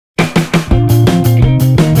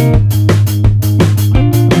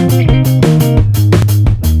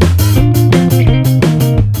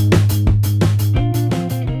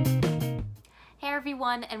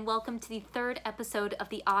to the third episode of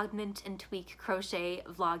the Oddment and Tweak Crochet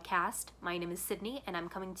Vlogcast. My name is Sydney and I'm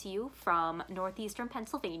coming to you from northeastern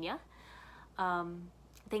Pennsylvania.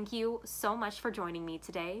 Thank you so much for joining me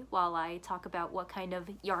today while I talk about what kind of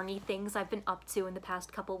yarny things I've been up to in the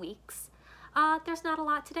past couple weeks. There's not a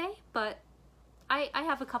lot today, but I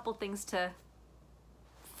have a couple things to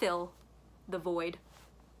fill the void.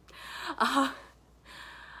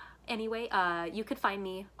 Anyway, you could find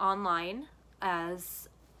me online as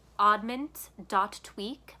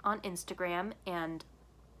oddment.tweak on Instagram and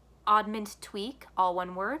oddmenttweak, all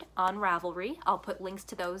one word, on Ravelry. I'll put links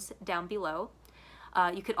to those down below.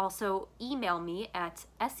 You could also email me at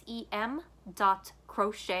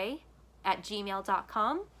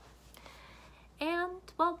sem.crochet@gmail.com. And,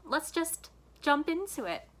 well, let's just jump into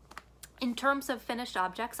it. In terms of finished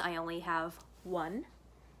objects, I only have one,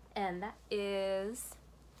 and that is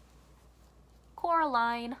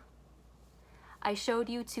Coraline. I showed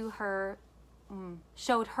her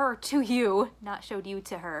to you, not showed you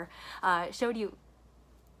to her, showed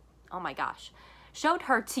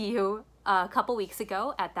her to you a couple weeks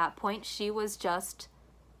ago. At that point, she was just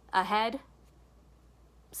a head,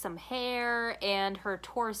 some hair, and her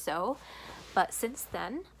torso. But since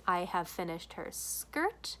then, I have finished her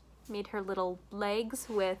skirt, made her little legs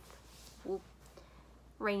with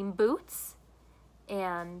rain boots,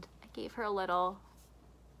 and I gave her a little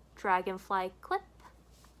dragonfly clip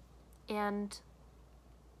and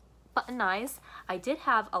button eyes. I did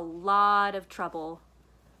have a lot of trouble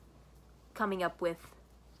coming up with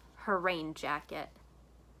her rain jacket.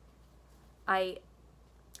 I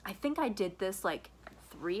think I did this like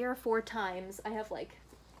 3 or 4 times. I have like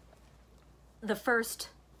the first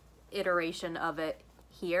iteration of it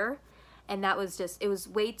here, and that was just, it was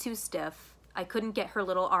way too stiff. I couldn't get her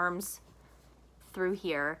little arms through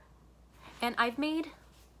here. And I've made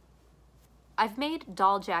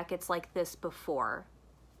doll jackets like this before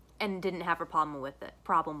and didn't have a problem with it,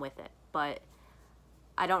 but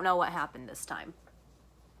I don't know what happened this time.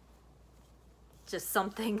 Just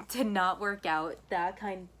something did not work out.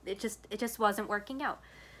 It just wasn't working out.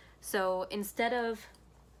 So instead of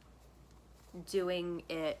doing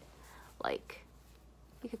it like,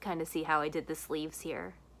 you could kind of see how I did the sleeves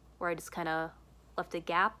here, where I just kind of left a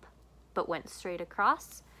gap but went straight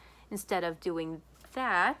across. Instead of doing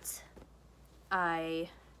that, I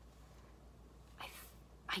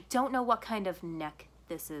don't know what kind of neck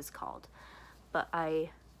this is called, but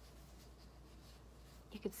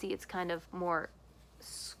you could see it's kind of more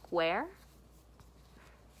square.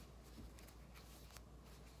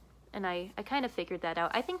 And I kind of figured that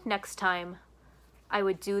out. I think next time I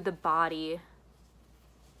would do the body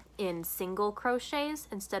in single crochets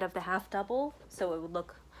instead of the half double, so it would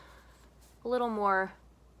look a little more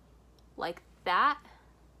like that.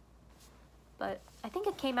 But I think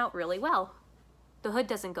it came out really well. The hood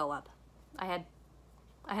doesn't go up. I had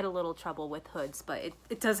a little trouble with hoods, but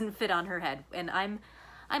it doesn't fit on her head, and I'm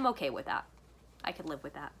okay with that. I could live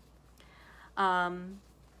with that. A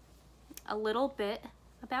little bit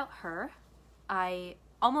about her.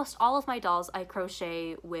 Almost all of my dolls I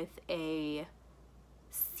crochet with a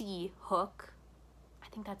C hook. I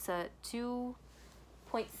think that's a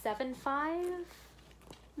 2.75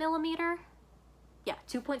 millimeter. Yeah,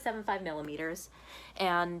 2.75 millimeters,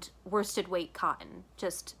 and worsted weight cotton,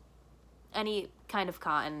 just any kind of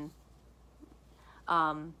cotton.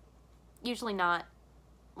 Usually not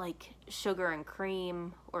like sugar and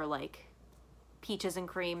cream or like peaches and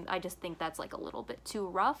cream. I just think that's like a little bit too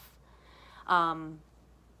rough.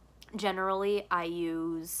 Generally, I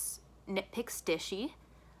use Knit Pick Stitchy,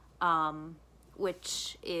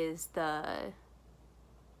 which is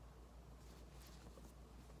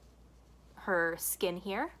her skin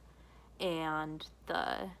here, and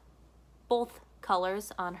both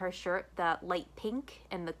colors on her shirt, that light pink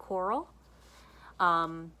and the coral.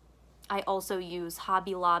 I also use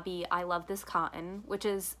Hobby Lobby I Love This Cotton, which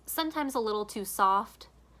is sometimes a little too soft,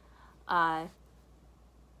 and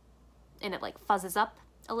it like fuzzes up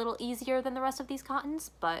a little easier than the rest of these cottons,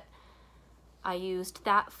 but I used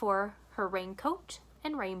that for her raincoat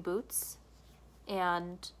and rain boots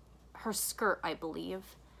and her skirt, I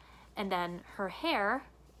believe. And then her hair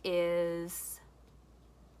is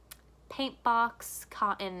Paintbox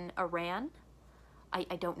Cotton Aran.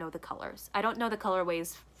 I don't know the colors. I don't know the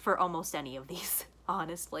colorways for almost any of these,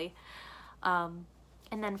 honestly. And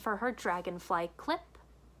then for her dragonfly clip,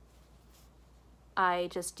 I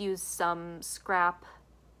just used some scrap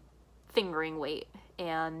fingering weight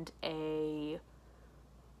and a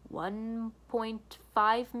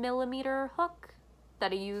 1.5 millimeter hook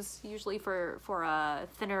that I use usually for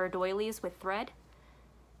thinner doilies with thread.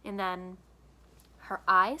 And then her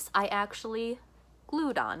eyes I actually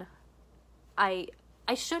glued on. I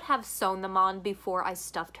should have sewn them on before I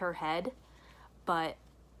stuffed her head, but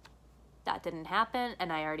that didn't happen,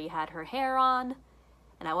 and I already had her hair on,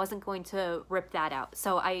 and I wasn't going to rip that out.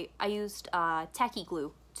 So I used tacky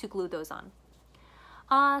glue to glue those on.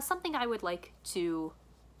 Something I would like to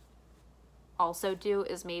also do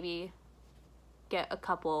is maybe get a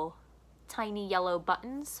couple tiny yellow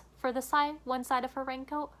buttons for the one side of her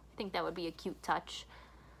raincoat. I think that would be a cute touch.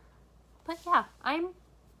 But yeah, I'm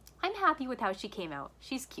happy with how she came out.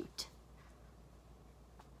 She's cute.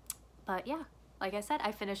 But yeah, like I said,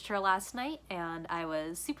 I finished her last night and I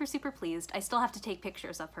was super, super pleased. I still have to take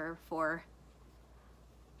pictures of her for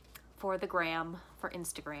the gram, for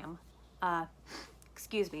Instagram.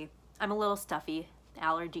 Excuse me, I'm a little stuffy,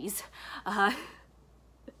 allergies. But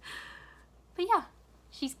yeah,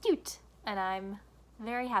 she's cute and I'm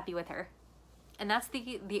very happy with her. And that's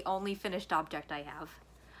the only finished object I have.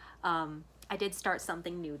 I did start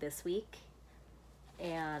something new this week,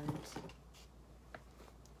 and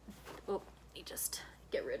oh, let me just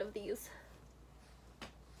get rid of these.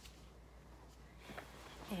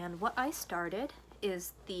 And what I started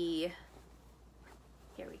is here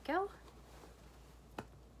we go.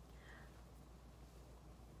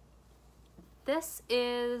 This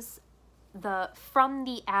is the From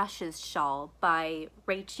the Ashes shawl by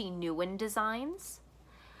Rachie Newen Designs.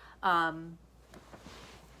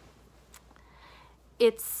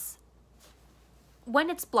 When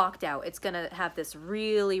it's blocked out, it's gonna have this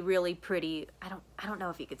really, really pretty, I don't know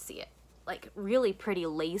if you could see it, like really pretty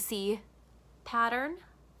lacy pattern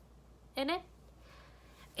in it.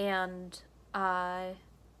 And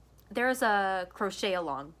there's a crochet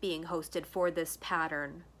along being hosted for this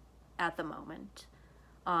pattern at the moment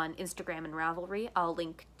on Instagram and Ravelry. I'll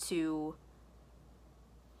link to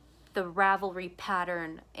the Ravelry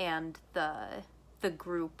pattern and the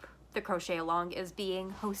group the crochet along is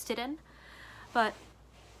being hosted in. But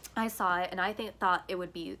I saw it and I thought it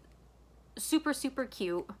would be super, super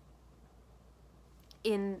cute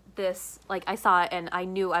in this, like I saw it and I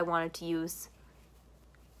knew I wanted to use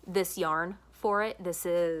this yarn for it. This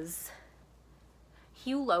is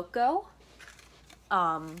Hue Loco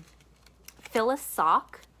Phyllis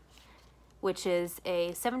sock, which is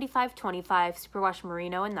a 75-25 superwash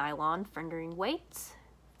merino and nylon, fingering weight,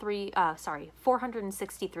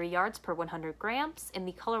 463 yards per 100 grams in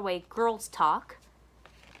the colorway Girls Talk.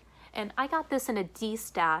 And I got this in a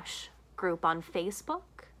D-Stash group on Facebook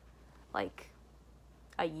like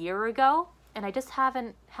a year ago, and I just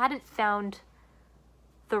hadn't found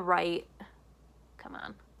the right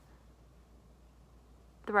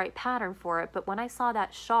pattern for it. But when I saw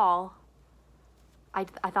that shawl, I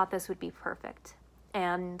thought this would be perfect.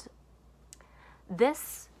 And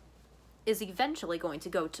this is eventually going to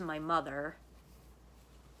go to my mother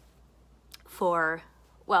for,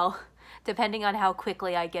 well, depending on how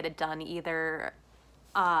quickly I get it done, either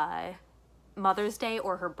Mother's Day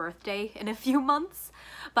or her birthday in a few months.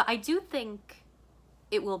 But I do think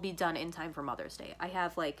it will be done in time for Mother's Day. I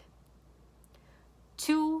have like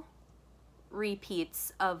 2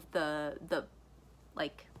 repeats of the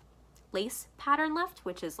like lace pattern left,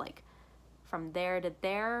 which is like from there to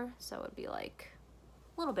there, so it'd be like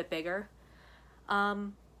a little bit bigger. I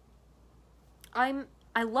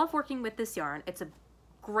love working with this yarn. It's a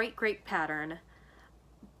great pattern,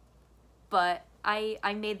 but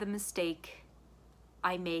I made the mistake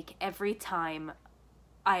I make every time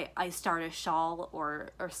I start a shawl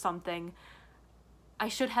or something. I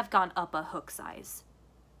should have gone up a hook size,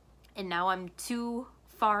 and now I'm too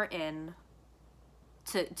far in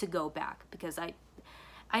to go back, because I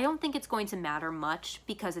don't think it's going to matter much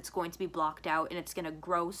because it's going to be blocked out and it's going to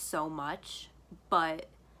grow so much, but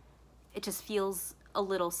it just feels a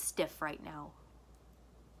little stiff right now.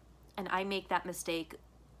 And I make that mistake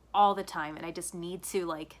all the time, and I just need to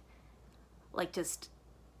like just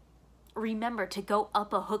remember to go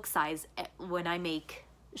up a hook size when I make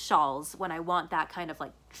shawls, when I want that kind of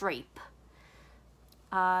like drape.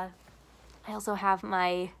 I also have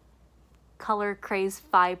my Color Craze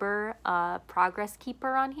Fiber Progress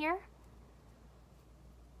Keeper on here.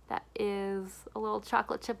 That is a little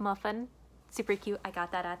chocolate chip muffin. Super cute. I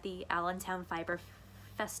got that at the Allentown Fiber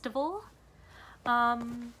Festival. What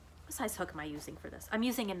size hook am I using for this? I'm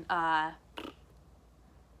using an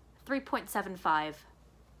 3.75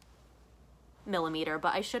 millimeter,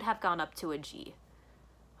 but I should have gone up to a G.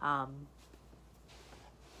 Yeah,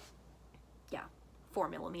 4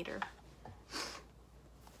 millimeter.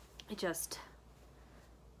 It's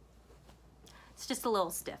just a little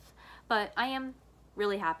stiff, but I am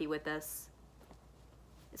really happy with this.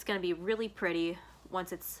 It's going to be really pretty,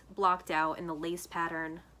 once it's blocked out and the lace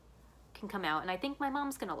pattern can come out, and I think my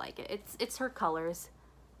mom's gonna like it. It's her colors.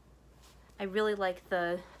 I really like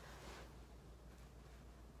there's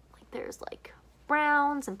like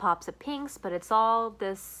browns and pops of pinks, but it's all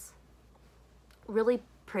this really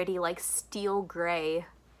pretty like steel gray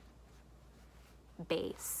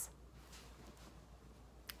base.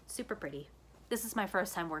 Super pretty. This is my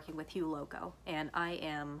first time working with Hue Loco, and I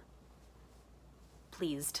am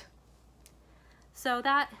pleased. So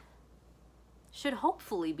that should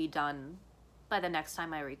hopefully be done by the next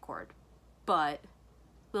time I record, but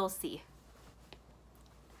we'll see.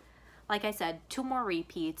 Like I said, 2 more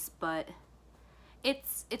repeats, but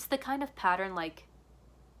it's the kind of pattern like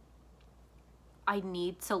I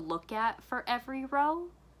need to look at for every row,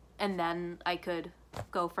 and then I could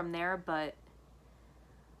go from there, but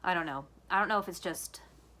I don't know. I don't know if it's just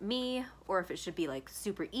me or if it should be like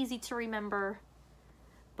super easy to remember,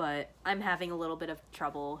 but I'm having a little bit of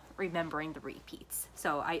trouble remembering the repeats.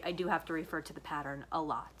 So I do have to refer to the pattern a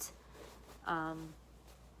lot. But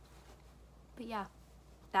yeah,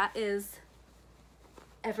 that is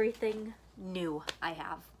everything new I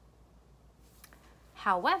have.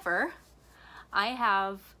 However, I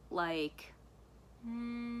have like 5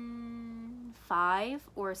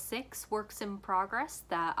 or 6 works in progress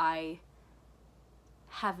that I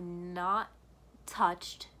have not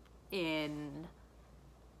touched in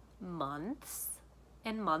months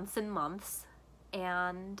and months and months,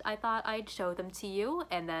 and I thought I'd show them to you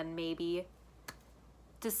and then maybe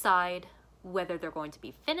decide whether they're going to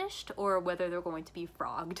be finished or whether they're going to be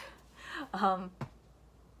frogged.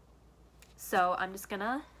 So I'm just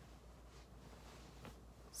gonna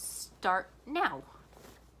start now.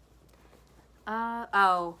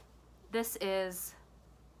 Oh, this is,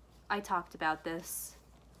 I talked about this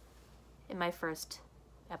in my first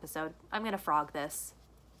episode. I'm gonna frog this.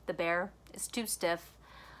 The bear is too stiff.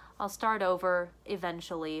 I'll start over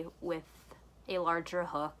eventually with a larger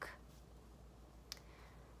hook.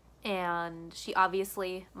 And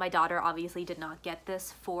my daughter obviously did not get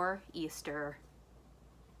this for Easter,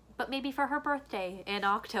 but maybe for her birthday in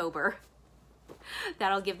October.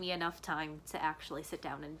 That'll give me enough time to actually sit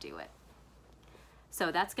down and do it.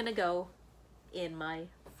 So that's gonna go in my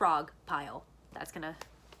frog pile. That's gonna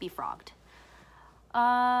be frogged.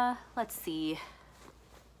 Let's see.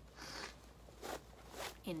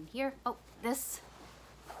 In here, oh, this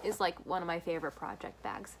is like one of my favorite project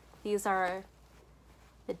bags. These are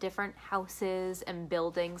the different houses and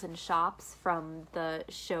buildings and shops from the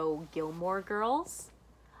show Gilmore Girls.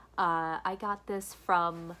 I got this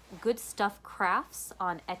from Good Stuff Crafts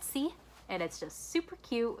on Etsy, and it's just super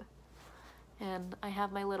cute. And I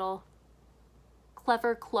have my little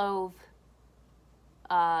Clever Clove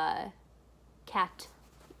cat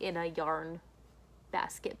in a yarn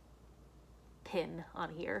basket pin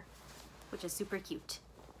on here, which is super cute.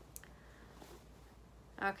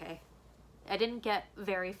 Okay, I didn't get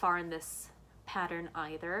very far in this pattern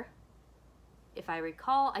either. If I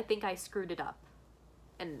recall, I think I screwed it up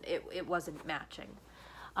and it wasn't matching.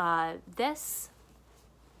 This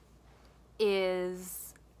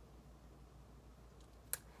is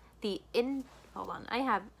hold on, I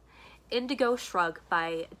have Indigo Shrug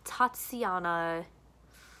by Tatiana.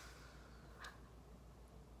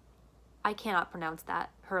 I cannot pronounce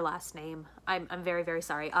her last name. I'm very, very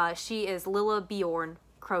sorry. She is Lilla Bjorn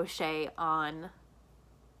Crochet on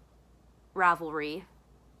Ravelry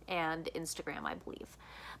and Instagram, I believe.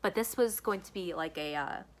 But this was going to be like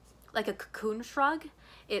a cocoon shrug.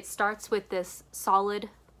 It starts with this solid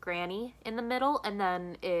granny in the middle, and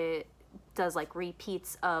then it does like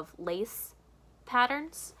repeats of lace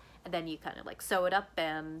patterns, and then you kind of like sew it up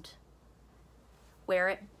and wear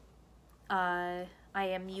it. I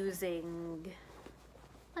am using,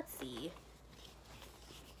 let's see,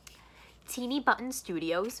 Teeny Button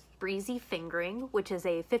Studios Breezy Fingering, which is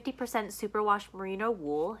a 50% superwash merino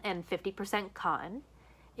wool and 50% cotton.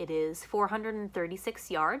 It is 436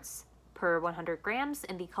 yards per 100 grams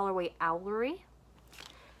in the colorway Owlery.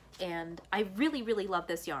 And I really, really love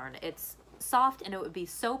this yarn. It's soft, and it would be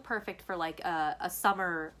so perfect for like a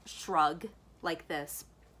summer shrug like this.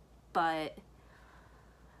 But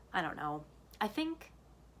I don't know. I think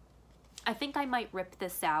I might rip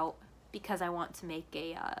this out because I want to make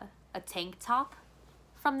a tank top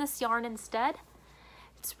from this yarn instead.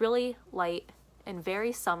 It's really light and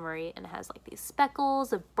very summery, and it has like these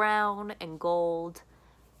speckles of brown and gold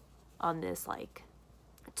on this like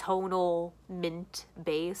tonal mint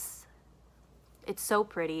base. It's so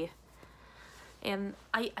pretty, and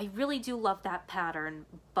I really do love that pattern,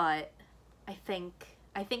 but I think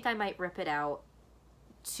I might rip it out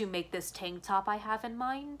to make this tank top I have in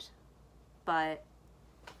mind. But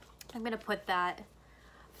I'm gonna put that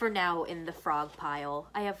for now in the frog pile.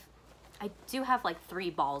 I do have like 3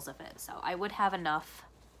 balls of it, so I would have enough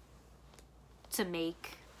to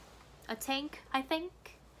make a tank, I think.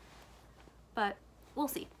 But we'll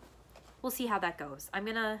see. We'll see how that goes. I'm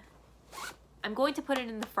going to put it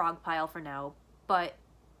in the frog pile for now, but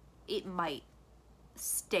it might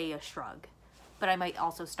stay a shrug. But I might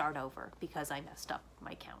also start over because I messed up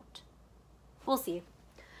my count. We'll see.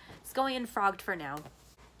 It's going in frogged for now.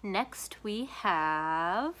 Next we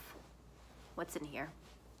have, what's in here?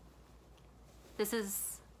 This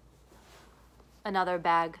is another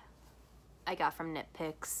bag I got from Knit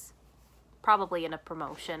Picks. Probably in a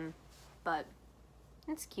promotion, but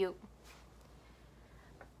it's cute.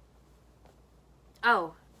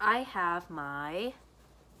 Oh, I have my,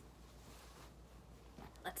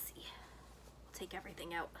 let's see, I'll take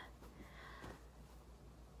everything out.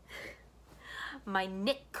 My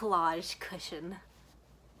knit collage cushion.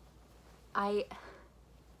 I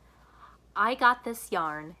got this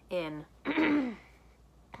yarn in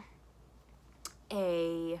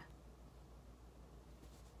a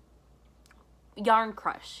Yarn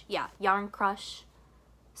Crush. Yeah, Yarn Crush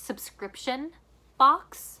subscription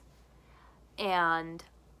box. And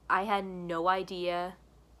I had no idea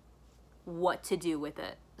what to do with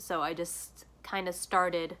it. So I just kind of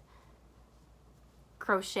started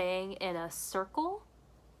crocheting in a circle.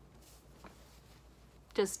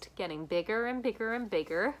 Just getting bigger and bigger and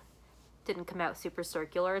bigger. Didn't come out super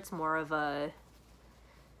circular. It's more of a...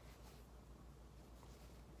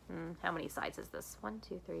 how many sides is this? 1,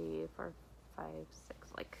 2, 3, 4, 5,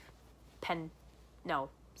 6. Like pen... No.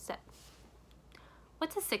 Set.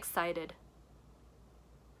 What's a 6-sided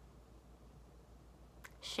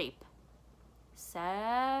shape?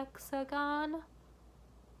 Hexagon?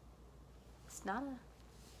 It's not a...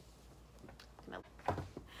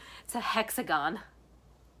 It's a hexagon.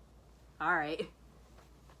 Alright.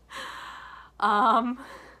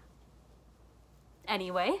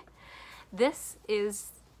 Anyway, this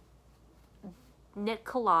is Knit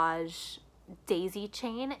Collage Daisy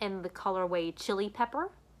Chain in the colorway Chili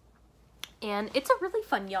Pepper. And it's a really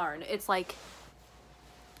fun yarn. It's like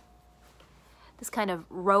this kind of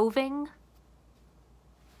roving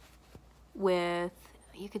with,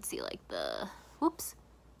 you could see like the, whoops,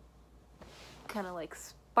 kind of like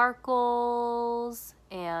sparkles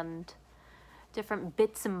and different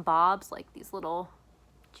bits and bobs, like these little,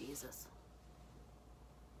 Jesus,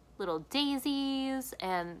 little daisies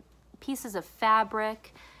and pieces of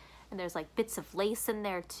fabric, and there's like bits of lace in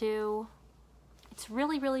there too. It's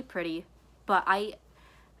really, really pretty, but I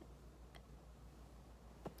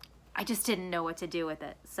just didn't know what to do with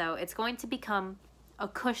it. So it's going to become a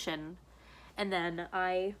cushion, and then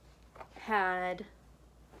I had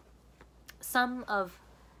some of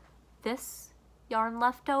this yarn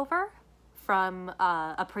left over from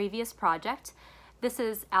a previous project. This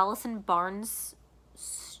is Allison Barnes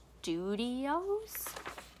Studios?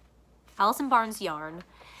 Allison Barnes yarn.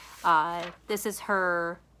 This is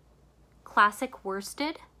her classic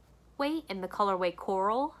worsted weight in the colorway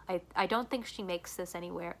Coral. I don't think she makes this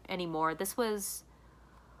anymore. This was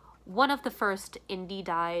one of the first indie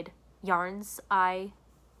dyed yarns I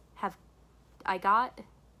got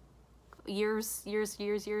years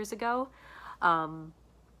ago.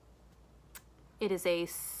 It is a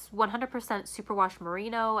 100% superwash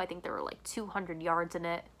merino. I think there were like 200 yards in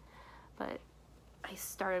it, but I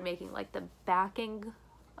started making like the backing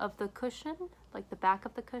of the cushion, like the back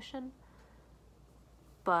of the cushion,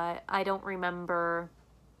 but I don't remember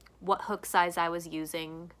what hook size I was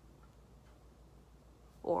using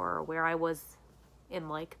or where I was in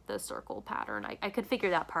like the circle pattern. I could figure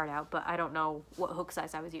that part out, but I don't know what hook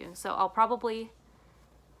size I was using. So I'll probably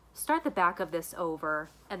start the back of this over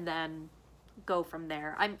and then go from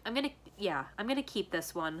there. I'm gonna keep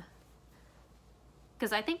this one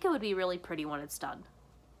because I think it would be really pretty when it's done.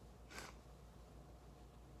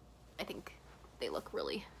 I think they look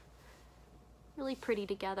really, really pretty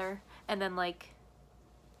together. And then like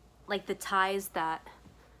the ties that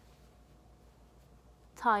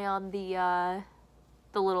tie on the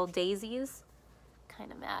little daisies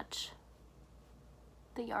kind of match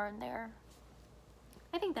the yarn there.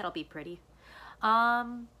 I think that'll be pretty.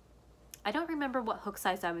 I don't remember what hook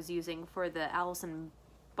size I was using for the Allison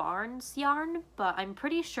Barnes yarn, but I'm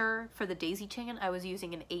pretty sure for the daisy chain I was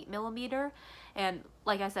using an 8mm, and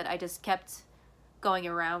like I said, I just kept going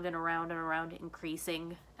around and around and around,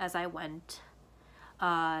 increasing as I went.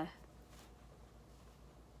 I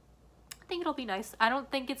think it'll be nice. I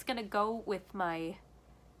don't think it's gonna go with my,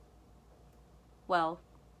 well,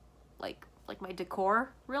 like my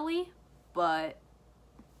decor really, but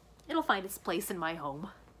it'll find its place in my home.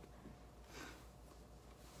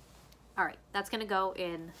 All right, that's gonna go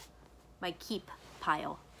in my keep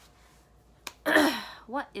pile.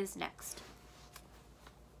 What is next?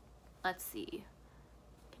 Let's see.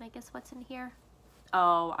 Can I guess what's in here?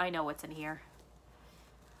 Oh, I know what's in here.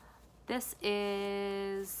 This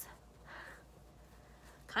is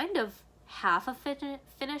kind of half a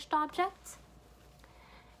finished object.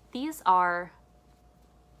 These are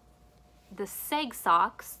the Segue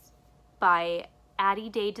Socks by Addie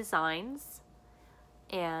Day Designs,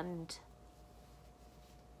 and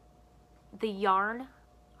the yarn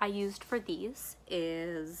I used for these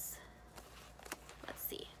is, let's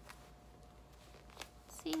see,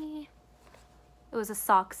 it was a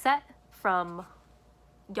sock set from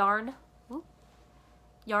Yarn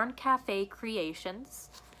Cafe Creations.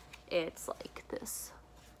 It's like this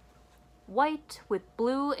white with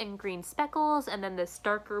blue and green speckles, and then this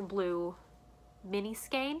darker blue mini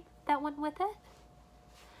skein that went with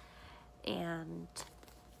it. And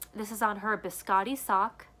this is on her biscotti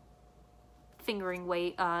sock fingering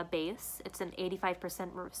weight base. It's an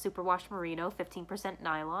 85% superwash merino, 15%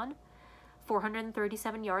 nylon,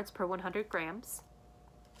 437 yards per 100 grams.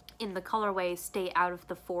 In the colorway Stay Out of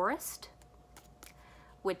the Forest,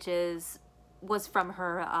 which was from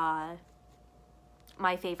her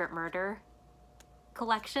My Favorite Murder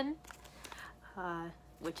collection,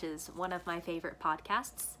 which is one of my favorite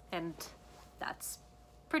podcasts, and that's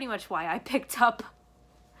pretty much why I picked up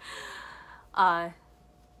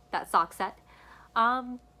that sock set.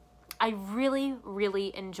 I really,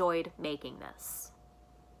 really enjoyed making this.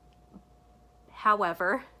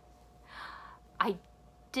 However, I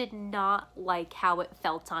did not like how it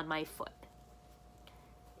felt on my foot.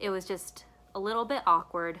 It was just a little bit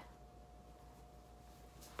awkward,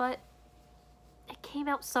 but it came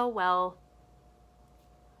out so well.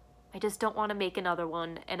 I just don't want to make another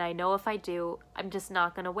one, and I know if I do, I'm just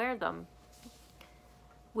not going to wear them,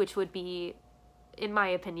 which would be, in my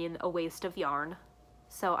opinion, a waste of yarn.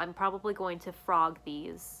 So I'm probably going to frog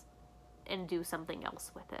these and do something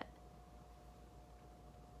else with it.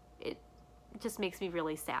 It just makes me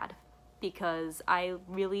really sad because I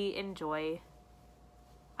really enjoyed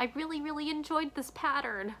this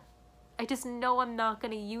pattern. I just know I'm not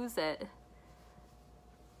going to use it.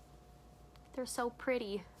 They're so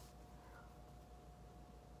pretty.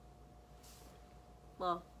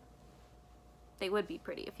 Well, they would be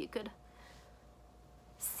pretty if you could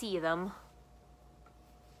see them.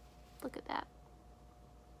 Look at that.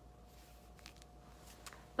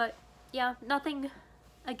 But yeah, nothing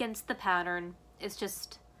against the pattern. It's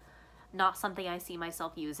just not something I see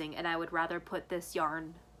myself using, and I would rather put this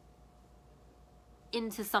yarn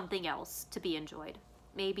into something else to be enjoyed.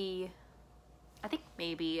 Maybe, I think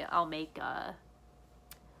maybe I'll make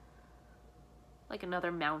like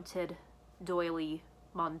another mounted doily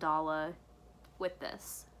mandala with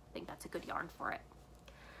this. I think that's a good yarn for it.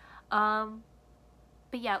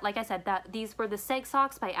 But yeah, like I said, these were the Segue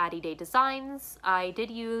Socks by Addie Day Designs. I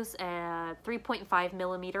did use a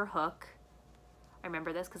 3.5mm hook. I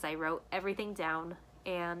remember this because I wrote everything down,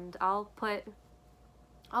 and I'll put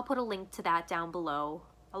a link to that down below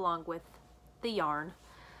along with the yarn.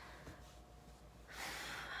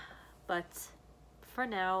 But for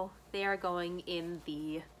now, they are going in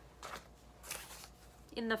the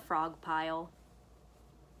frog pile.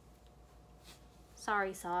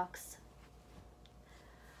 Sorry, socks.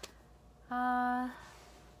 I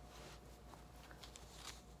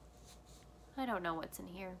don't know what's in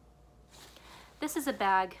here. This is a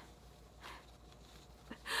bag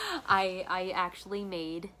I actually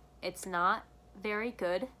made. It's not very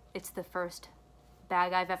good. It's the first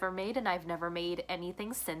bag I've ever made, and I've never made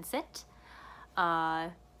anything since it.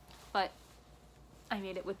 But I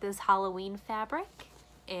made it with this Halloween fabric,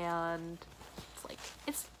 and it's like,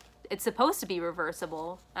 it's supposed to be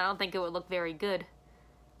reversible. I don't think it would look very good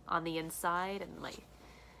on the inside, and my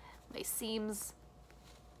seams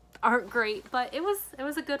aren't great, but it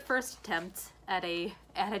was a good first attempt at a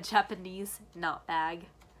Japanese knot bag.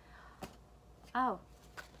 Oh,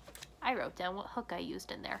 I wrote down what hook I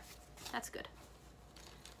used in there. That's good.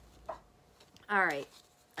 All right,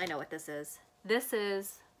 I know what this is. This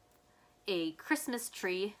is a Christmas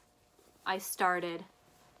tree I started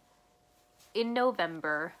in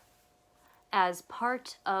November as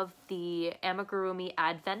part of the Amigurumi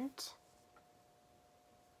Advent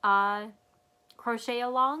crochet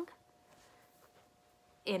along,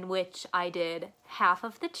 in which I did half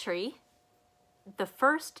of the tree the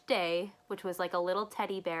first day, which was like a little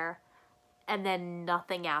teddy bear, and then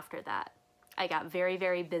nothing after that. I got very,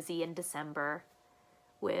 very busy in December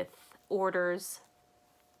with orders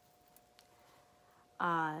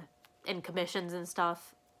and commissions and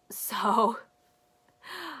stuff, so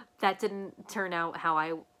that didn't turn out how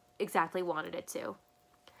I exactly wanted it to.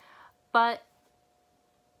 But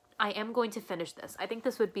I am going to finish this. I think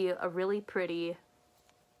this would be a really pretty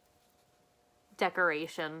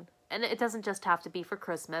decoration. And it doesn't just have to be for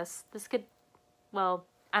Christmas. This could, well,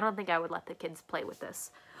 I don't think I would let the kids play with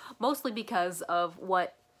this. Mostly because of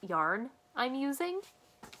what yarn I'm using.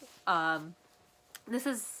 This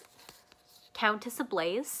is Countess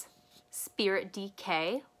Ablaze Spirit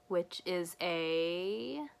DK, which is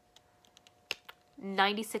a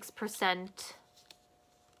 96%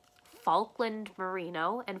 Falkland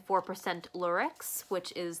Merino and 4% Lurex,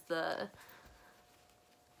 which is the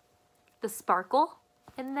sparkle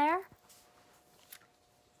in there.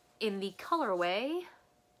 In the colorway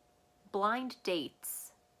Blind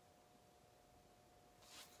Dates.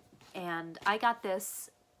 And I got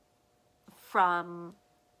this from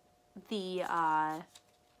the,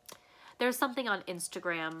 there's something on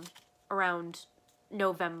Instagram around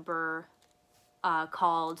November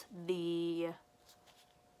called the,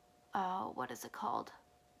 what is it called?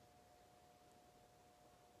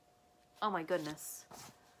 Oh my goodness.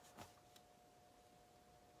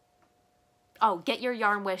 Oh, Get Your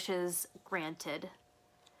Yarn Wishes Granted.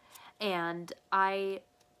 And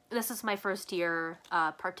this is my first year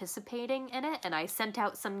participating in it, and I sent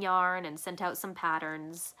out some yarn and sent out some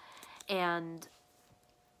patterns, and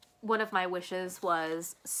one of my wishes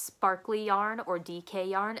was sparkly yarn or DK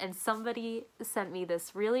yarn, and somebody sent me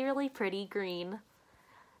this really, really pretty green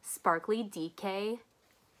sparkly DK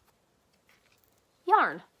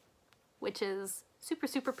yarn, which is super,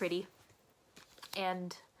 super pretty.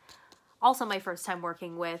 And also my first time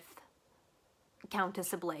working with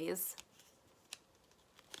Countess Ablaze.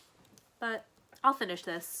 But I'll finish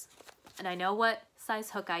this, and I know what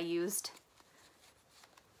size hook I used.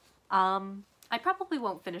 I probably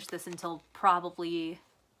won't finish this until probably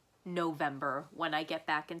November when I get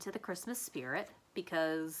back into the Christmas spirit,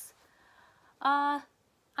 because I'm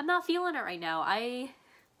not feeling it right now. I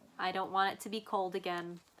don't want it to be cold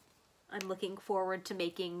again. I'm looking forward to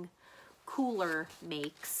making cooler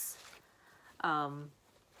makes,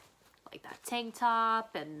 like that tank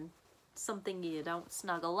top and something you don't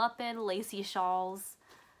snuggle up in, lacy shawls.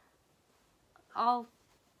 I'm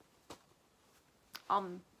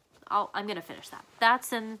gonna finish that.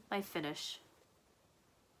 That's in my finish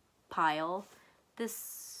pile.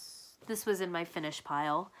 This was in my finish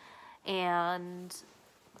pile. And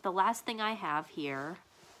the last thing I have here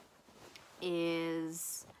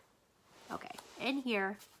is, okay, in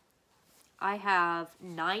here I have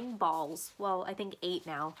 9 balls, well, I think 8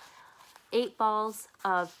 now, 8 balls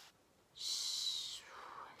of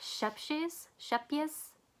Sheppies?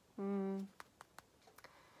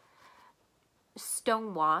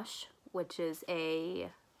 Stonewash, which is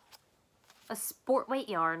a sport weight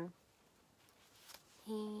yarn.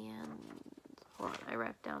 And hold on, I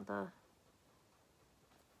wrote down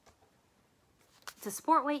it's a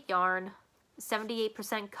sport weight yarn,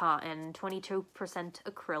 78% cotton, 22%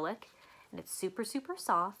 acrylic, and it's super, super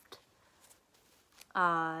soft.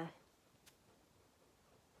 Yeah.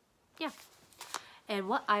 And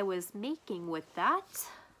what I was making with that,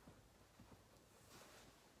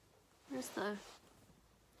 where's the,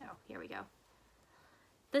 oh, here we go.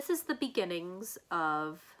 This is the beginnings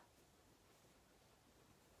of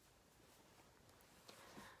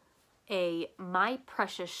a My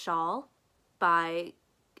Precious shawl by,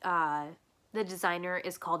 the designer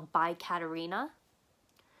is called By Katarina.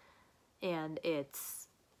 And it's,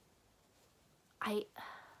 I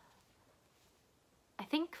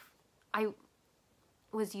think I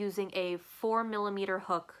was using a 4mm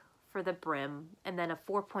hook for the brim, and then a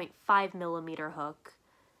 4.5mm hook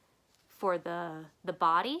for the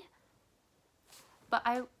body. But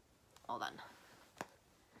hold on.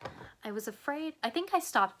 I was afraid, I think I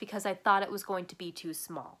stopped because I thought it was going to be too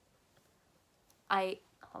small.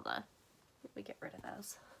 Hold on, let me get rid of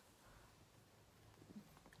those.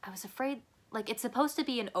 I was afraid, like, it's supposed to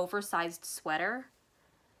be an oversized sweater,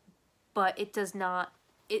 but it does not,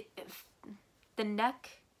 the neck,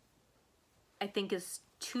 I think, is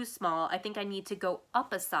too small. I think I need to go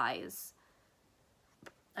up a size.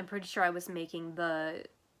 I'm pretty sure I was making the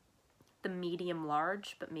medium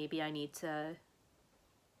large, but maybe I need to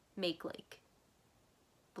make, like,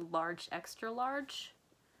 the large extra large.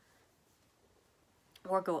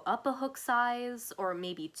 Or go up a hook size, or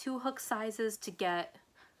maybe 2 hook sizes to get,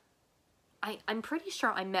 I'm pretty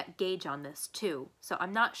sure I met gauge on this too, so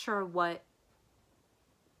I'm not sure what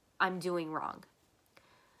I'm doing wrong.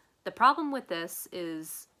 The problem with this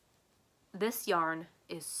is this yarn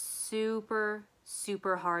is super,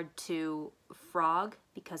 super hard to frog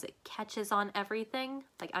because it catches on everything.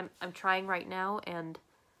 Like, I'm trying right now, and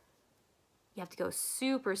You have to go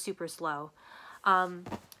super, super slow.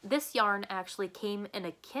 This yarn actually came in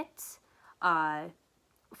a kit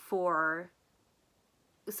for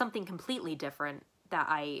something completely different that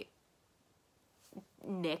I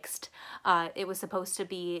nixed. It was supposed to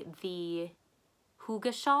be the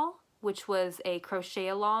Hygge Shawl, which was a crochet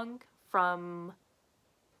along from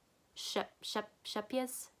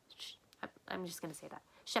Shepjes. I'm just gonna say that.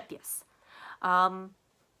 Shepjes.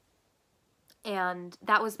 And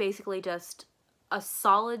that was basically just a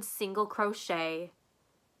solid single crochet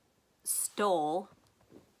stole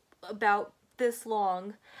about this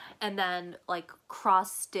long and then like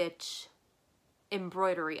cross stitch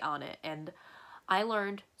embroidery on it. And I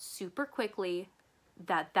learned super quickly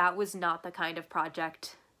that that was not the kind of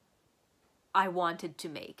project I wanted to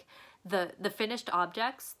make. The finished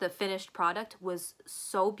objects, the finished product was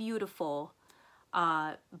so beautiful,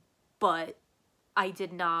 but I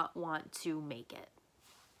did not want to make it.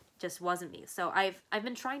 Just wasn't me. So I've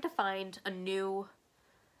been trying to find a new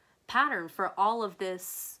pattern for all of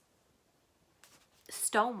this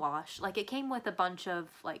stonewash. Like, it came with a bunch of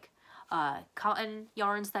like cotton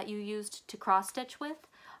yarns that you used to cross stitch with.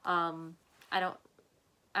 I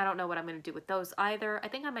don't know what I'm gonna do with those either. I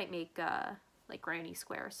think I might make like granny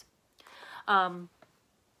squares. But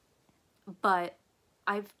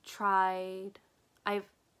I've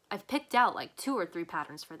picked out like 2 or 3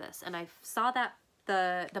 patterns for this, and I saw that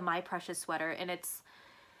the My Precious sweater, and it's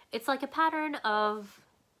like a pattern of,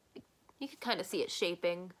 you could kind of see it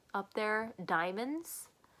shaping up there, diamonds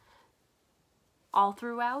all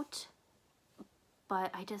throughout,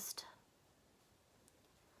 but I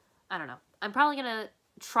don't know. I'm probably gonna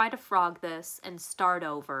try to frog this and start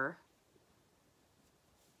over,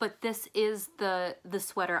 but this is the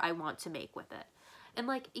sweater I want to make with it. And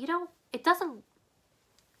like, you know, it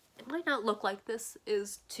might not look like this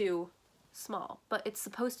is too small, but it's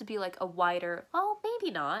supposed to be like a wider, oh,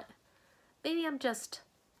 maybe not. Maybe I'm just,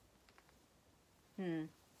 maybe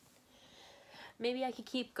I could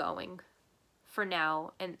keep going for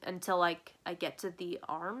now and until like I get to the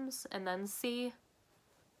arms and then see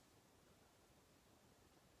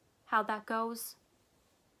how that goes.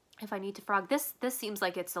 If I need to frog, this seems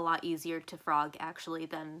like it's a lot easier to frog actually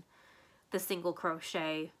than the single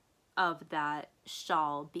crochet of that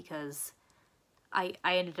shawl, because I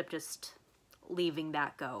ended up just leaving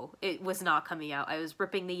that go. It was not coming out. I was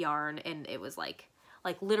ripping the yarn, and it was like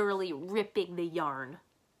literally ripping the yarn,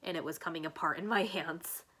 and it was coming apart in my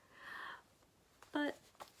hands. But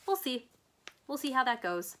we'll see. We'll see how that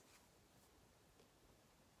goes.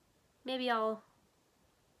 Maybe I'll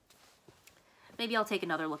take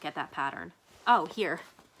another look at that pattern. Oh, here.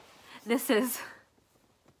 This is...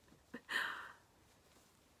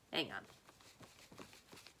 Hang on.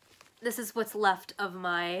 This is what's left of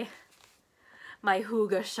my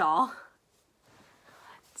Hygge shawl.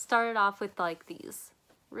 It started off with like these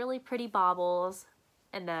really pretty baubles,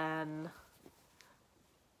 and then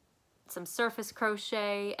some surface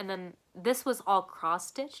crochet, and then this was all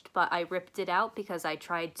cross-stitched, but I ripped it out because I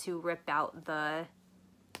tried to rip out the...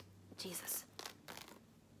 Jesus.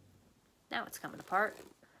 Now it's coming apart.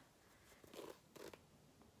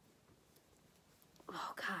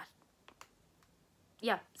 Oh, God.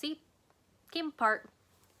 Yeah, see? Came apart.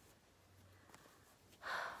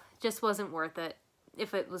 Just wasn't worth it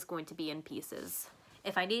if it was going to be in pieces.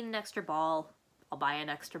 If I need an extra ball, I'll buy an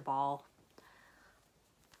extra ball.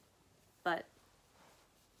 But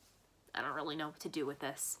I don't really know what to do with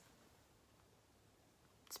this.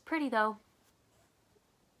 It's pretty, though.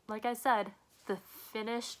 Like I said, the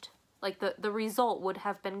finished... Like, the result would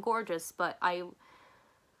have been gorgeous, but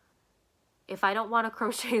if I don't want to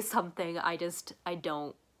crochet something, I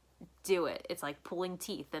don't do it. It's like pulling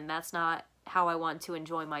teeth, and that's not how I want to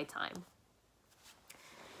enjoy my time.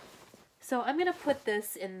 So I'm gonna put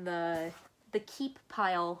this in the keep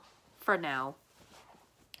pile for now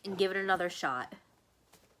and give it another shot.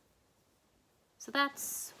 So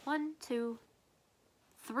that's 1, 2,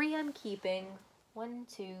 3 I'm keeping, 1,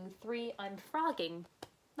 2, 3 I'm frogging.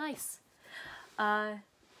 Nice.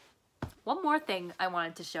 One more thing I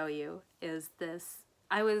wanted to show you is this.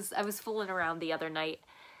 I was fooling around the other night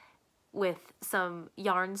with some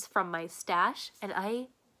yarns from my stash, and I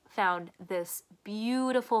found this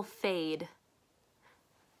beautiful fade.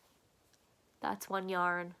 That's one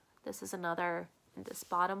yarn. This is another, this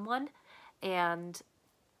bottom one. And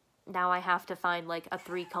now I have to find like a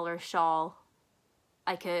 3-color shawl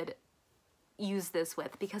I could use this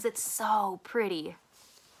with because it's so pretty.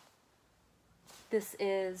 This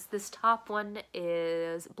top one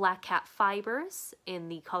is Black Cat Fibers in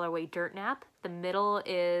the colorway Dirt Nap. The middle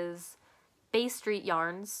is Bay Street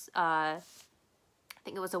Yarns, I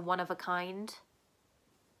think it was a one-of-a-kind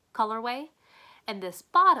colorway. And this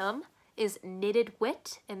bottom is Knitted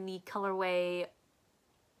Wit in the colorway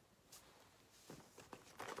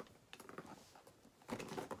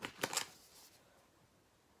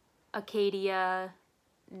Acadia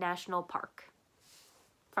National Park,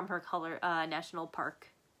 from her color National Park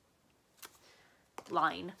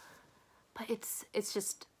line. But it's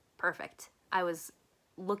just perfect. I was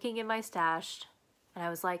looking in my stash and I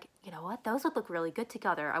was like, you know what, those would look really good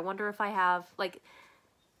together. I wonder if I have like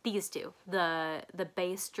these two, the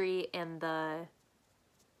Baystry and the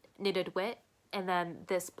Knitted Wit, and then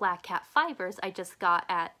this Black Cat Fibers I just got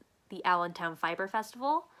at the Allentown Fiber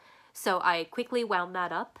Festival. So I quickly wound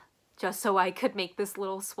that up just so I could make this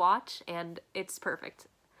little swatch, and it's perfect.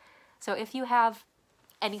 So if you have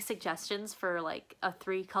any suggestions for like a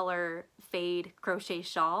 3-color fade crochet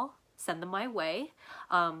shawl, send them my way.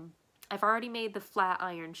 I've already made the flat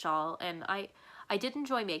iron shawl, and I did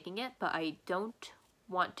enjoy making it, but I don't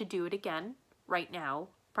want to do it again right now.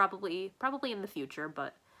 Probably in the future,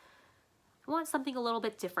 but I want something a little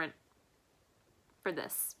bit different for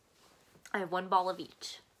this. I have 1 ball of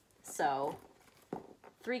each. So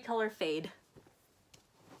 3-color fade.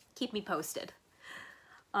 Keep me posted.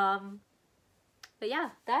 But yeah,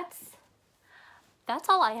 that's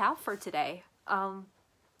all I have for today.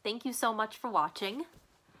 Thank you so much for watching.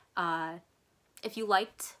 If you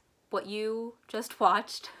liked what you just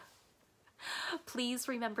watched, please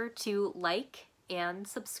remember to like and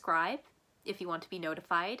subscribe if you want to be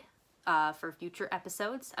notified for future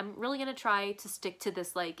episodes. I'm really gonna try to stick to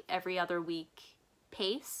this like every other week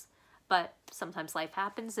pace, but sometimes life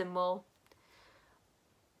happens and we'll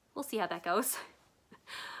see how that goes.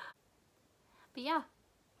 But yeah,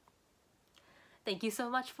 thank you so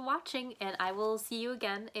much for watching, and I will see you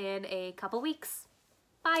again in a couple weeks.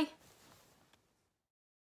 Bye!